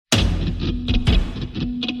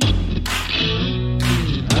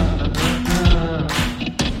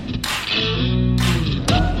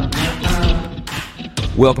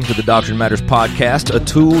Welcome to the Doctrine Matters Podcast, a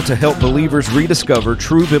tool to help believers rediscover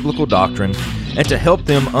true biblical doctrine and to help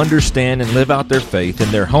them understand and live out their faith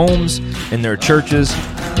in their homes, in their churches,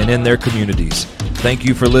 and in their communities. Thank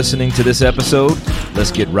you for listening to this episode.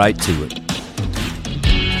 Let's get right to it.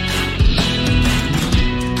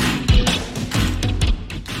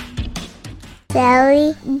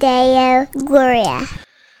 Soli Deo Gloria.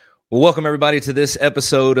 Well, welcome everybody to this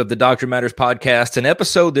episode of the Doctrine Matters Podcast, an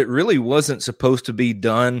episode that really wasn't supposed to be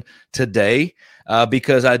done today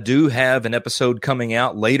because I do have an episode coming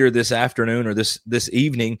out later this afternoon or this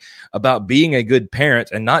evening about being a good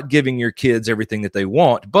parent and not giving your kids everything that they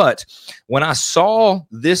want. But when I saw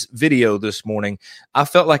this video this morning, I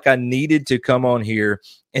felt like I needed to come on here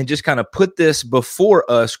and just kind of put this before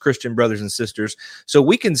us, Christian brothers and sisters, so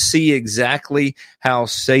we can see exactly how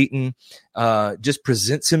Satan just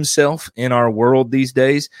presents himself in our world these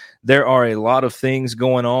days. There are a lot of things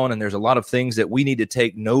going on, and there's a lot of things that we need to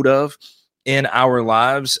take note of in our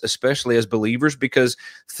lives, especially as believers, because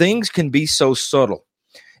things can be so subtle.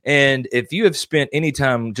 And if you have spent any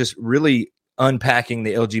time just really unpacking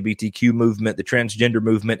the LGBTQ movement, the transgender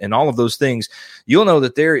movement, and all of those things, you'll know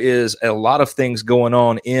that there is a lot of things going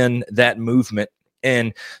on in that movement.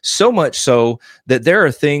 And so much so that there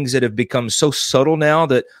are things that have become so subtle now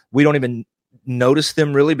that we don't even notice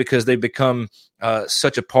them really, because they've become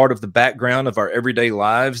such a part of the background of our everyday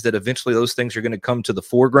lives that eventually those things are going to come to the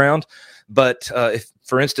foreground. But if,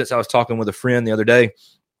 for instance, I was talking with a friend the other day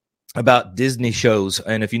about Disney shows.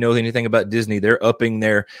 And if you know anything about Disney, they're upping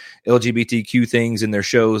their LGBTQ things in their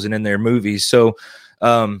shows and in their movies. So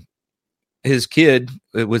his kid,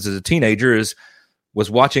 it was as a teenager, was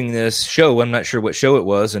watching this show. I'm not sure what show it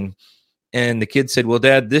was. And the kid said, well,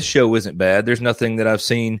 Dad, this show isn't bad. There's nothing that I've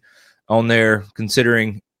seen on there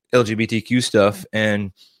considering LGBTQ stuff.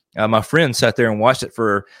 And my friend sat there and watched it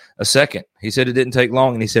for a second. He said it didn't take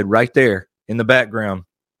long. And he said right there in the background,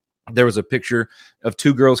 there was a picture of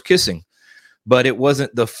two girls kissing, but it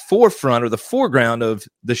wasn't the forefront or the foreground of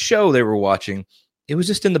the show they were watching. It was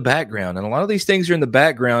just in the background. And a lot of these things are in the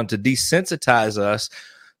background to desensitize us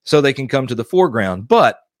so they can come to the foreground.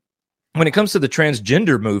 But when it comes to the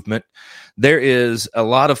transgender movement, there is a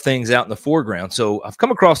lot of things out in the foreground. So I've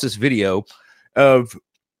come across this video of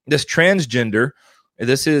this transgender.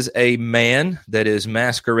 This is a man that is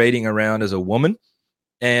masquerading around as a woman.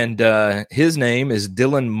 And his name is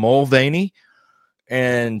Dylan Mulvaney.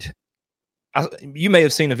 And you may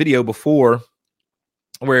have seen a video before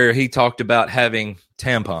where he talked about having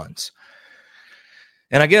tampons.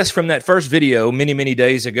 And I guess from that first video, many, many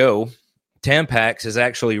days ago, Tampax has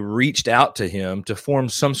actually reached out to him to form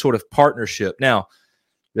some sort of partnership. Now,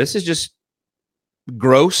 this is just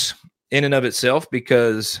gross in and of itself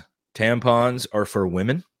because tampons are for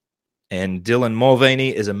women and Dylan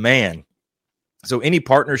Mulvaney is a man. So any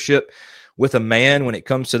partnership with a man when it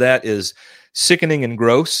comes to that is sickening and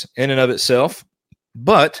gross in and of itself.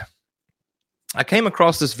 But I came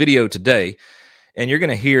across this video today, and you're going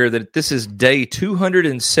to hear that this is day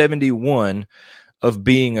 271 of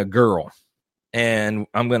being a girl. And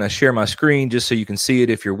I'm going to share my screen just so you can see it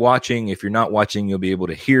if you're watching. If you're not watching, you'll be able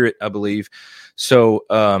to hear it, I believe. So,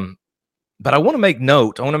 but I want to make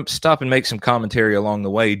note. I want to stop and make some commentary along the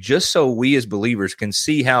way, just so we as believers can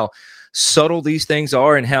see how subtle these things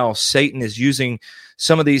are and how Satan is using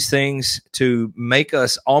some of these things to make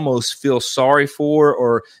us almost feel sorry for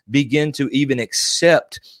or begin to even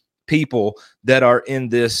accept people that are in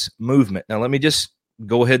this movement. Now, let me just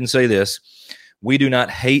go ahead and say this. We do not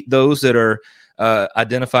hate those that are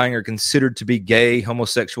identifying or considered to be gay,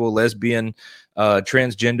 homosexual, lesbian,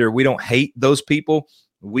 transgender. We don't hate those people.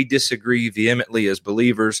 We disagree vehemently as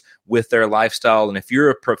believers with their lifestyle. And if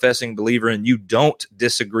you're a professing believer and you don't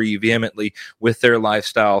disagree vehemently with their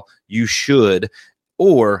lifestyle, you should,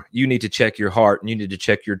 or you need to check your heart and you need to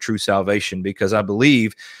check your true salvation, because I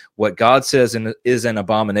believe what God says is an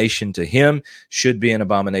abomination to him should be an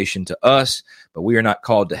abomination to us. But we are not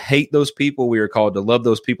called to hate those people. We are called to love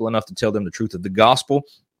those people enough to tell them the truth of the gospel.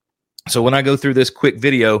 So when I go through this quick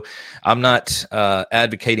video, I'm not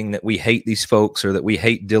advocating that we hate these folks or that we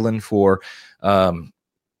hate Dylan for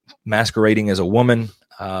masquerading as a woman.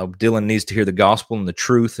 Dylan needs to hear the gospel and the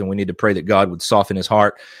truth, and we need to pray that God would soften his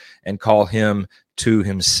heart and call him to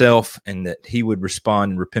himself, and that he would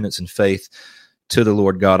respond in repentance and faith to the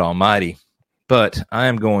Lord God Almighty. But I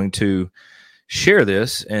am going to share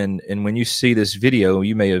this, and when you see this video,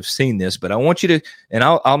 you may have seen this, but I want you to, and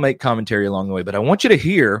I'll make commentary along the way, but I want you to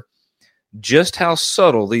hear just how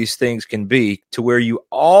subtle these things can be, to where you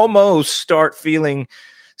almost start feeling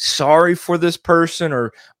sorry for this person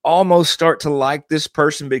or almost start to like this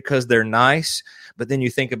person because they're nice. But then you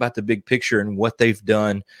think about the big picture and what they've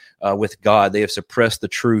done with God. They have suppressed the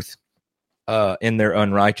truth in their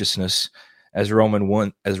unrighteousness, as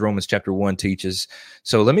Romans chapter 1 teaches.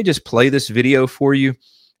 So let me just play this video for you,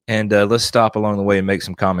 and let's stop along the way and make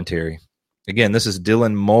some commentary. Again, this is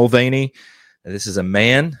Dylan Mulvaney. This is a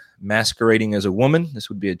man masquerading as a woman. This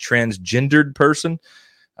would be a transgendered person.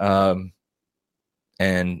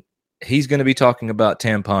 And he's going to be talking about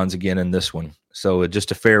tampons again in this one. So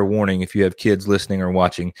just a fair warning, if you have kids listening or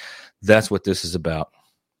watching, that's what this is about.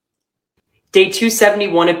 Day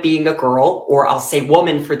 271 of being a girl, or I'll say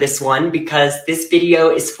woman for this one, because this video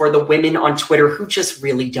is for the women on Twitter who just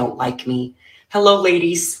really don't like me. Hello,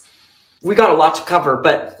 ladies. We got a lot to cover,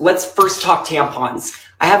 but let's first talk tampons.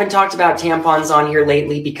 I haven't talked about tampons on here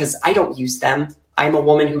lately because I don't use them. I'm a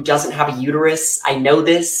woman who doesn't have a uterus. I know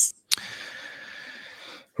this.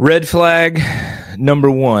 Red flag number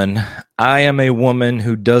 1. I am a woman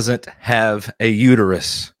who doesn't have a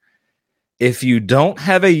uterus. If you don't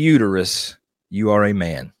have a uterus, you are a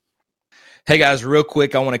man. Hey guys, real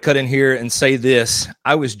quick, I want to cut in here and say this.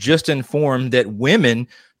 I was just informed that women,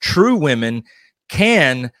 true women,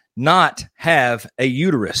 can not have a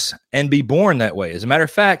uterus and be born that way. As a matter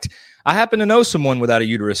of fact, I happen to know someone without a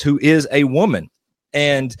uterus who is a woman.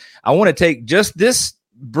 And I want to take just this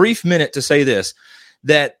brief minute to say this,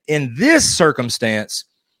 that in this circumstance,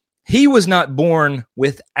 he was not born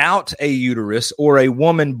without a uterus or a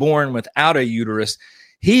woman born without a uterus.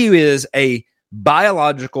 He is a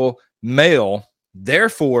biological male.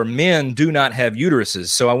 Therefore, men do not have uteruses.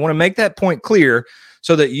 So I want to make that point clear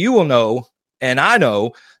so that you will know, and I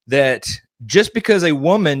know, that just because a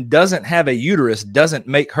woman doesn't have a uterus doesn't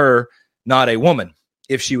make her not a woman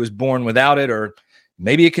if she was born without it, or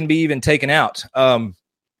maybe it can be even taken out.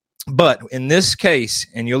 But in this case,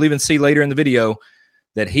 and you'll even see later in the video,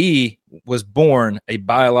 that he was born a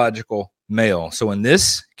biological male. So in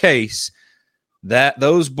this case, that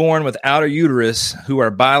those born without a uterus who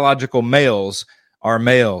are biological males are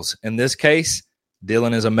males. In this case,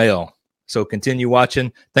 Dylan is a male. So continue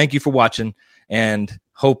watching. Thank you for watching, and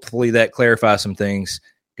hopefully that clarifies some things.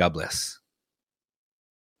 God bless.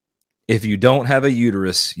 If you don't have a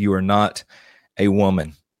uterus, you are not a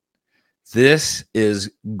woman. This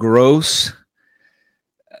is gross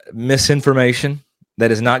misinformation that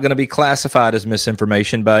is not going to be classified as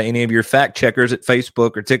misinformation by any of your fact checkers at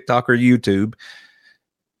Facebook or TikTok or YouTube.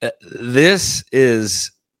 This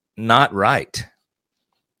is not right.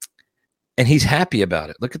 And he's happy about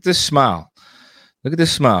it. Look at this smile. Look at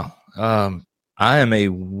this smile. I am a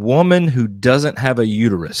woman who doesn't have a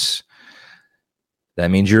uterus. That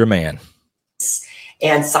means you're a man.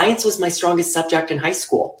 And science was my strongest subject in high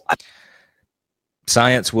school.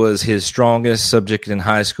 Science was his strongest subject in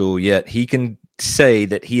high school, yet he can say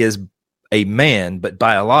that he is a man, but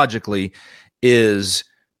biologically is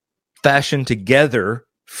fashioned together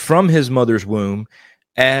from his mother's womb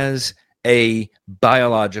as a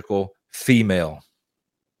biological female.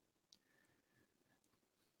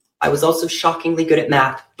 I was also shockingly good at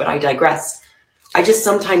math, but I digress. I just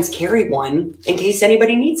sometimes carry one in case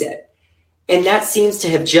anybody needs it. And that seems to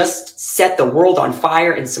have just set the world on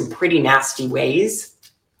fire in some pretty nasty ways.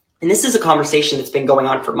 And this is a conversation that's been going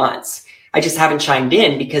on for months. I just haven't chimed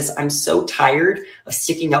in because I'm so tired of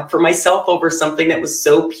sticking up for myself over something that was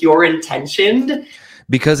so pure intentioned.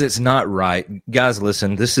 Because it's not right. Guys,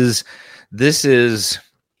 listen, this is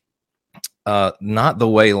not the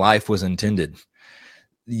way life was intended.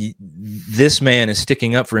 This man is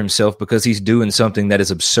sticking up for himself because he's doing something that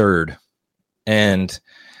is absurd. And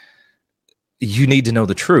you need to know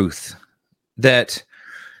the truth, that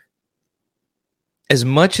as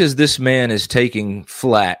much as this man is taking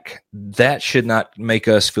flack, that should not make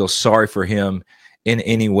us feel sorry for him in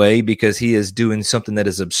any way, because he is doing something that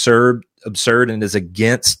is absurd and is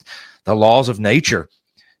against the laws of nature,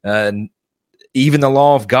 and even the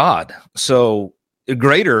law of God. So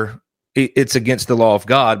greater, it's against the law of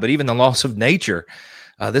God, but even the laws of nature.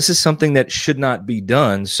 This is something that should not be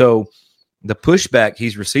done. So the pushback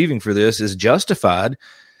he's receiving for this is justified,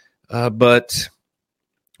 but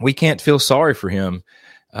we can't feel sorry for him.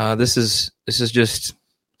 This is just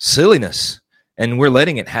silliness, and we're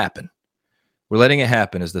letting it happen. We're letting it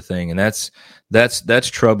happen is the thing, and that's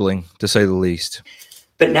troubling to say the least.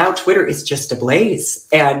 But now Twitter is just ablaze,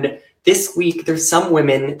 and this week there's some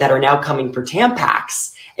women that are now coming for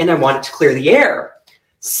Tampax, and I wanted to clear the air.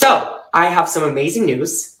 So I have some amazing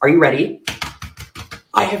news. Are you ready?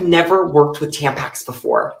 I have never worked with Tampax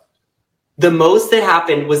before. The most that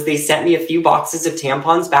happened was they sent me a few boxes of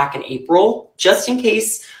tampons back in April, just in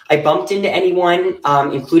case I bumped into anyone,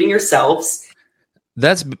 including yourselves.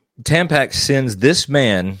 That's Tampax sends this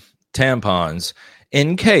man tampons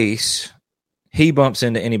in case he bumps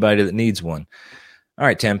into anybody that needs one. All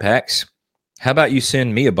right, Tampax, how about you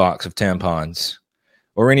send me a box of tampons,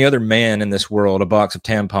 or any other man in this world a box of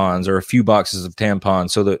tampons, or a few boxes of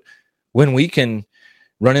tampons, so that when we can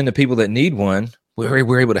run into people that need one,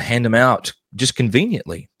 we're able to hand them out just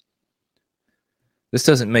conveniently. This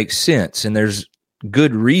doesn't make sense, and there's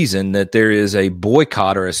good reason that there is a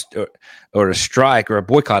boycott or a strike or a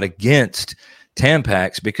boycott against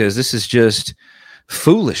Tampax, because this is just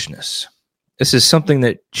foolishness. This is something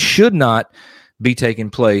that should not be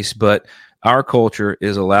taking place, but our culture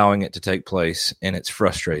is allowing it to take place, and it's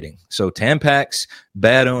frustrating. So Tampax,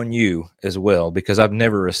 bad on you as well, because I've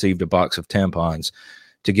never received a box of tampons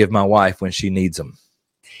to give my wife when she needs them.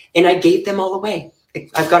 And I gave them all away.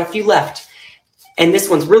 I've got a few left. And this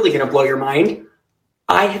one's really going to blow your mind.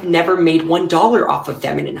 I have never made $1 off of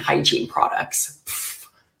feminine hygiene products.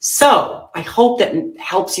 So I hope that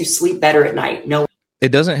helps you sleep better at night. No. It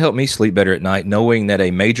doesn't help me sleep better at night knowing that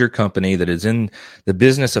a major company that is in the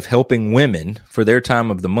business of helping women for their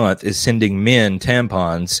time of the month is sending men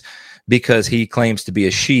tampons because he claims to be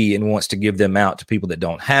a she and wants to give them out to people that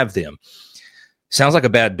don't have them. Sounds like a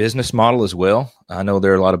bad business model as well. I know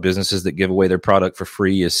there are a lot of businesses that give away their product for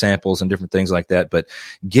free as samples and different things like that, but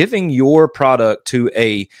giving your product to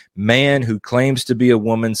a man who claims to be a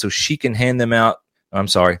woman so he can hand them out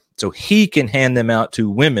to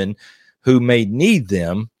women who may need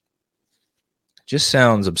them, just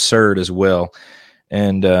sounds absurd as well,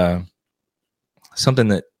 and something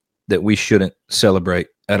that we shouldn't celebrate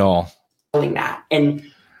at all. That. And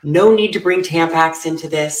no need to bring Tampax into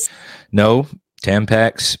this. No,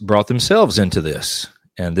 Tampax brought themselves into this,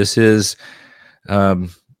 and this is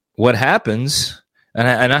what happens.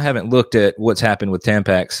 And I haven't looked at what's happened with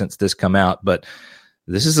Tampax since this come out, but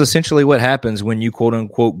this is essentially what happens when you quote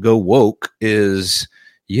unquote go woke. Is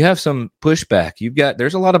you have some pushback.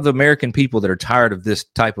 There's a lot of American people that are tired of this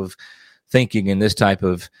type of thinking and this type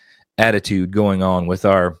of attitude going on with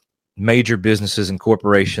our major businesses and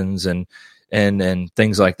corporations and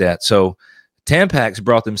things like that. So Tampax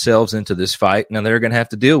brought themselves into this fight. Now they're going to have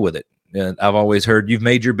to deal with it. And I've always heard you've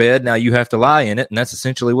made your bed, now you have to lie in it. And that's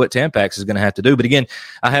essentially what Tampax is going to have to do. But again,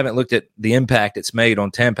 I haven't looked at the impact it's made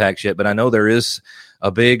on Tampax yet, but I know there is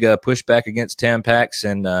a big pushback against Tampax,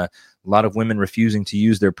 and a lot of women refusing to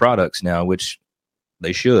use their products now, which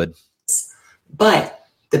they should. But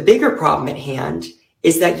the bigger problem at hand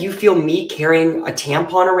is that you feel me carrying a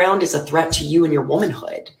tampon around is a threat to you and your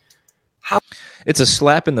womanhood. It's a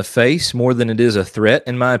slap in the face more than it is a threat,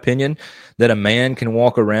 in my opinion, that a man can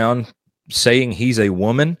walk around saying he's a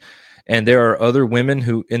woman, and there are other women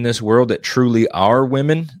who in this world that truly are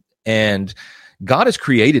women, and God has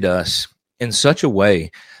created us in such a way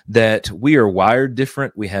that we are wired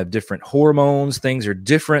different. We have different hormones. Things are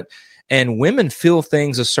different, and women feel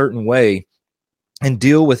things a certain way and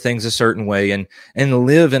deal with things a certain way and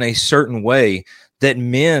live in a certain way that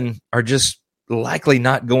men are just likely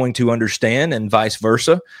not going to understand, and vice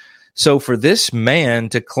versa. So for this man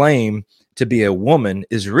to claim to be a woman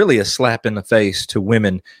is really a slap in the face to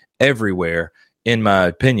women everywhere, in my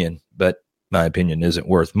opinion. But my opinion isn't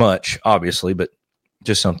worth much, obviously, but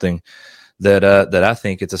just something that I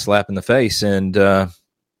think it's a slap in the face. And I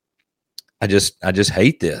just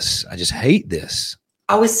hate this. I just hate this.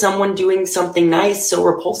 How is someone doing something nice so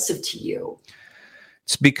repulsive to you?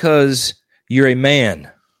 It's because you're a man.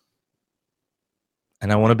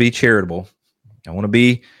 And I want to be charitable. I don't want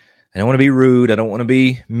to be rude. I don't want to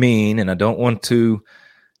be mean. And I don't want to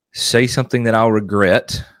say something that I'll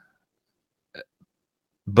regret.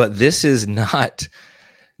 But this is not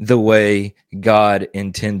the way God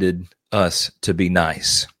intended us to be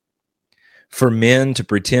nice. For men to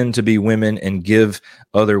pretend to be women and give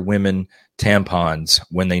other women tampons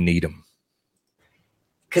when they need them.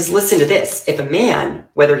 Because listen to this. If a man,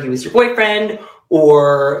 whether he was your boyfriend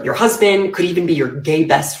or your husband, could even be your gay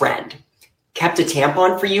best friend, kept a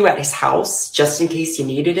tampon for you at his house just in case you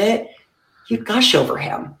needed it, you'd gush over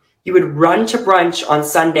him. You would run to brunch on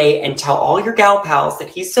Sunday and tell all your gal pals that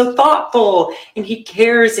he's so thoughtful and he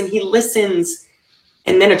cares and he listens.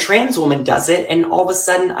 And then a trans woman does it, and all of a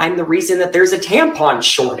sudden I'm the reason that there's a tampon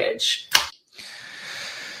shortage.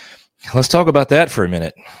 Let's talk about that for a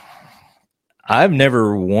minute. I've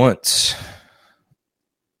never once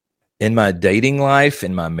in my dating life,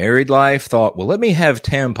 in my married life, thought, well, let me have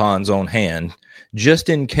tampons on hand just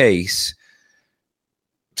in case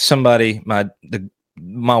somebody,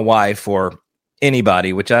 my wife or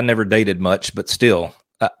anybody, which I never dated much, but still.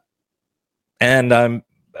 And I'm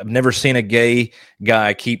I've never seen a gay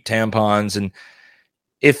guy keep tampons. And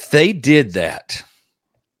if they did that,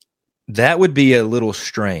 that would be a little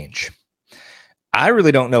strange. I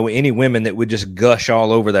really don't know any women that would just gush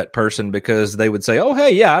all over that person because they would say, oh,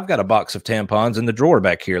 hey, yeah, I've got a box of tampons in the drawer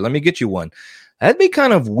back here. Let me get you one. That'd be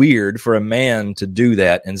kind of weird for a man to do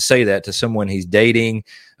that and say that to someone he's dating,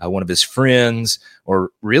 one of his friends, or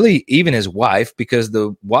really even his wife, because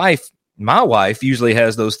my wife usually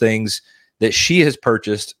has those things that she has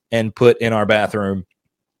purchased and put in our bathroom.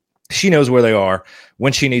 She knows where they are.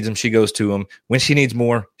 When she needs them, she goes to them. When she needs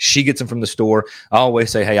more, she gets them from the store. I always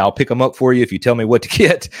say, hey, I'll pick them up for you if you tell me what to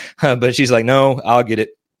get. But she's like, no, I'll get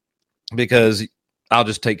it because I'll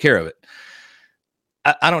just take care of it.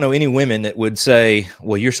 I don't know any women that would say,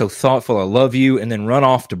 well, you're so thoughtful, I love you, and then run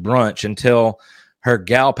off to brunch and tell her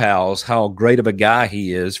gal pals how great of a guy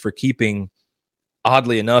he is for keeping,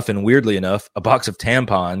 oddly enough and weirdly enough, a box of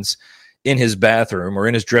tampons in his bathroom or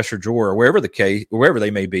in his dresser drawer or wherever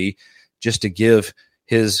they may be, just to give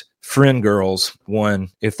his friend girls one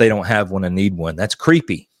if they don't have one and need one. That's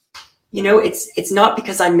creepy. You know, it's not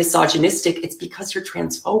because I'm misogynistic. It's because you're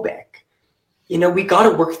transphobic. You know, we got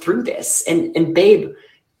to work through this. And babe,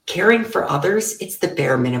 caring for others, it's the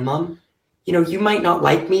bare minimum. You know, you might not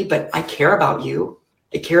like me, but I care about you.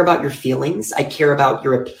 I care about your feelings. I care about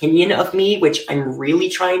your opinion of me, which I'm really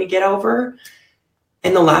trying to get over.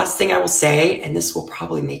 And the last thing I will say, and this will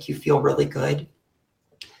probably make you feel really good,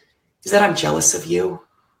 is that I'm jealous of you.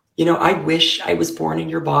 You know, I wish I was born in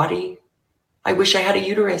your body. I wish I had a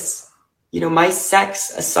uterus. You know, my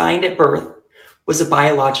sex assigned at birth was a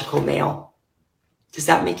biological male. Does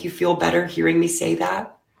that make you feel better hearing me say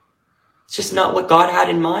that? It's just not what God had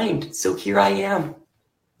in mind. So here I am.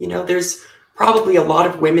 You know, there's probably a lot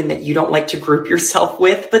of women that you don't like to group yourself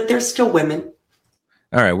with, but they're still women.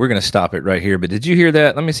 All right, we're going to stop it right here. But did you hear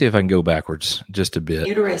that? Let me see if I can go backwards just a bit.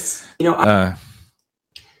 Uterus. You know,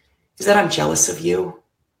 is that I'm jealous of you.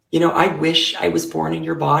 You know, I wish I was born in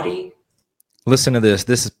your body. Listen to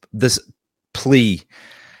this plea.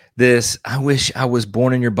 I wish I was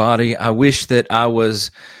born in your body. I wish that I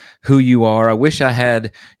was who you are. I wish I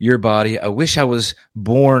had your body. I wish I was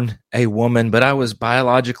born a woman, but I was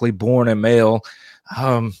biologically born a male.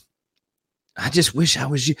 I just wish I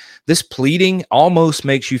was you. This pleading almost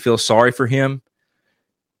makes you feel sorry for him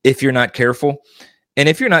if you're not careful. And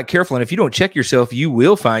if you're not careful and if you don't check yourself, you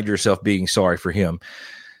will find yourself being sorry for him.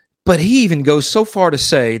 But he even goes so far to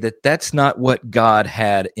say that that's not what God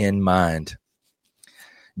had in mind.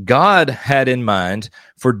 God had in mind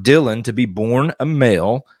for Dylan to be born a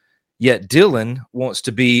male, yet Dylan wants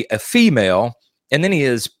to be a female, and then he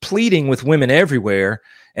is pleading with women everywhere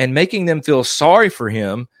and making them feel sorry for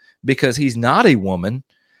him because he's not a woman,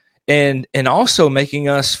 and also making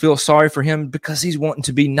us feel sorry for him because he's wanting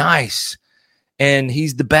to be nice. And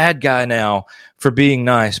he's the bad guy now for being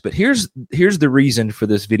nice. But here's the reason for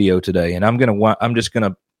this video today. And I'm just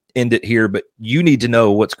gonna end it here, but you need to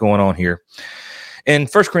know what's going on here. In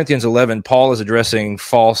 1 Corinthians 11, Paul is addressing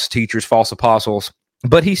false teachers, false apostles,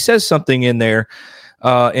 but he says something in there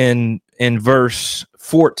in verse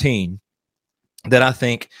 14 that I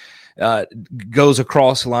think goes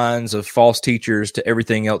across lines of false teachers to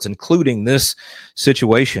everything else, including this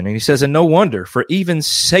situation. And he says, and no wonder, for even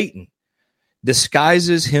Satan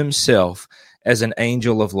disguises himself as an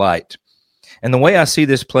angel of light. And the way I see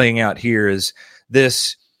this playing out here is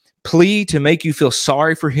this plea to make you feel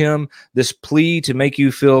sorry for him, this plea to make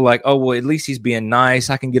you feel like, oh, well, at least he's being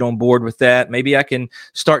nice. I can get on board with that. Maybe I can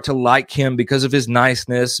start to like him because of his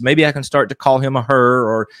niceness. Maybe I can start to call him a her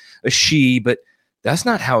or a she, but that's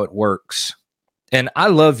not how it works. And I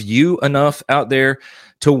love you enough out there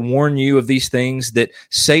to warn you of these things, that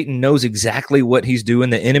Satan knows exactly what he's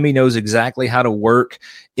doing. The enemy knows exactly how to work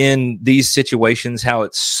in these situations, how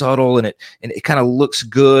it's subtle and it kind of looks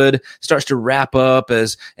good, starts to wrap up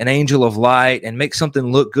as an angel of light and make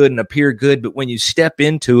something look good and appear good. But when you step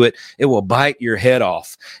into it, it will bite your head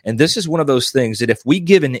off. And this is one of those things that if we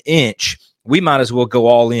give an inch, we might as well go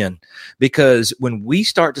all in, because when we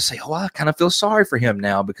start to say, oh, I kind of feel sorry for him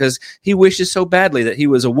now because he wishes so badly that he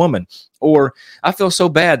was a woman, or I feel so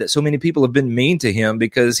bad that so many people have been mean to him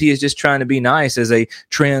because he is just trying to be nice as a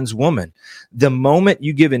trans woman. The moment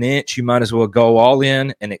you give an inch, you might as well go all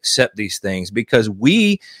in and accept these things, because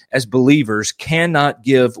we as believers cannot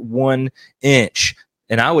give 1 inch.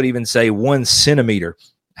 And I would even say 1 centimeter,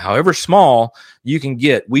 however small you can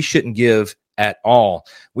get, we shouldn't give at all.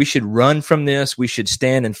 We should run from this. We should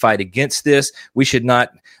stand and fight against this. We should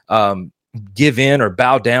not give in or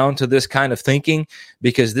bow down to this kind of thinking,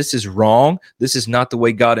 because this is wrong. This is not the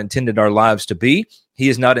way God intended our lives to be. He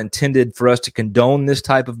is not intended for us to condone this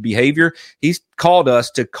type of behavior. He's called us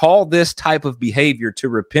to call this type of behavior to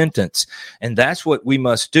repentance, and that's what we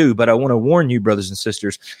must do. But I want to warn you, brothers and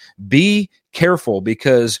sisters, be careful,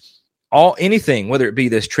 because anything, whether it be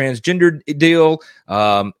this transgender deal,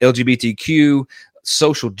 LGBTQ,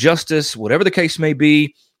 social justice, whatever the case may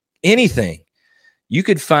be, anything, you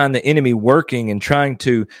could find the enemy working and trying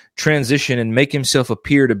to transition and make himself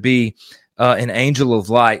appear to be an angel of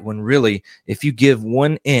light, when really, if you give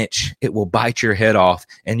 1 inch, it will bite your head off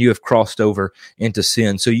and you have crossed over into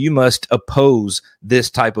sin. So you must oppose this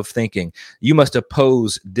type of thinking. You must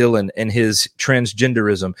oppose Dylan and his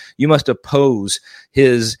transgenderism. You must oppose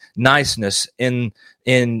his niceness in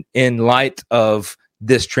light of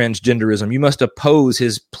this transgenderism. You must oppose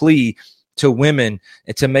his plea to women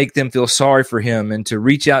and to make them feel sorry for him and to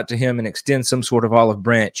reach out to him and extend some sort of olive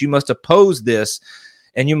branch. You must oppose this,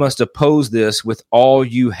 and you must oppose this with all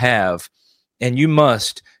you have. And you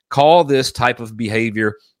must call this type of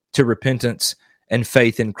behavior to repentance and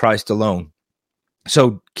faith in Christ alone.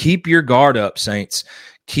 So keep your guard up, saints.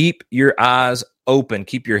 Keep your eyes open.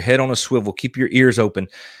 Keep your head on a swivel. Keep your ears open.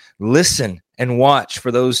 Listen and watch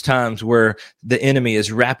for those times where the enemy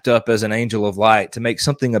is wrapped up as an angel of light to make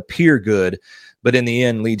something appear good, but in the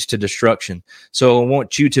end leads to destruction. So I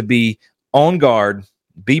want you to be on guard,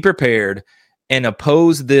 be prepared, and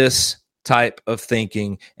oppose this type of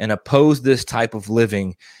thinking and oppose this type of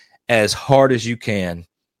living as hard as you can,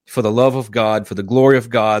 for the love of God, for the glory of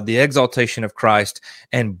God, the exaltation of Christ,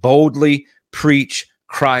 and boldly preach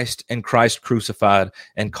Christ and Christ crucified,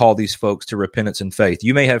 and call these folks to repentance and faith.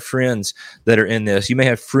 You may have friends that are in this. You may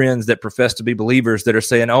have friends that profess to be believers that are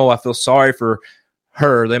saying, oh, I feel sorry for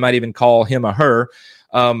her. They might even call him a her.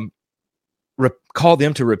 Call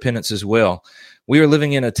them to repentance as well. We are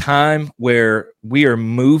living in a time where we are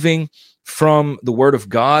moving from the Word of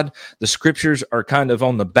God. The Scriptures are kind of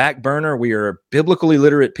on the back burner. We are biblically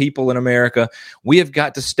literate people in America. We have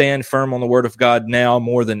got to stand firm on the Word of God now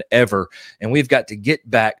more than ever, and we've got to get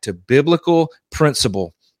back to biblical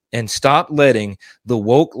principle and stop letting the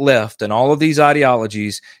woke left and all of these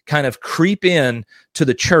ideologies kind of creep in to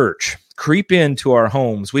the church, creep into our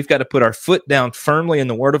homes. We've got to put our foot down firmly in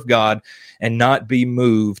the Word of God and not be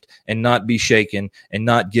moved and not be shaken and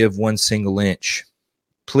not give 1 single inch.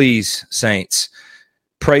 Please, saints,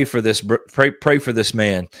 pray for this. Pray for this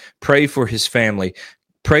man. Pray for his family.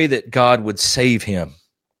 Pray that God would save him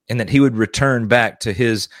and that he would return back to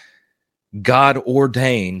his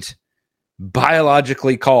God-ordained,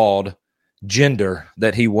 biologically called gender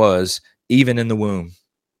that he was even in the womb,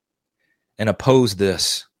 and oppose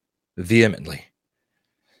this vehemently.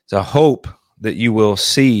 So I hope that you will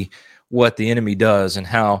see what the enemy does and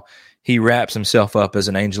how he wraps himself up as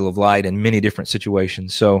an angel of light in many different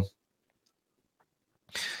situations. So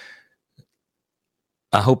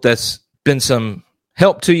I hope that's been some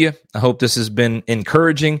help to you. I hope this has been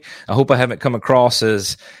encouraging. I hope I haven't come across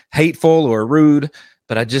as hateful or rude,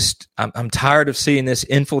 but I'm tired of seeing this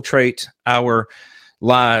infiltrate our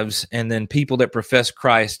lives, and then people that profess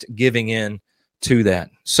Christ giving in to that.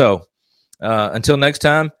 So until next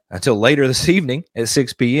time, until later this evening at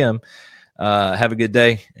 6 p.m., have a good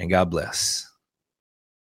day, and God bless.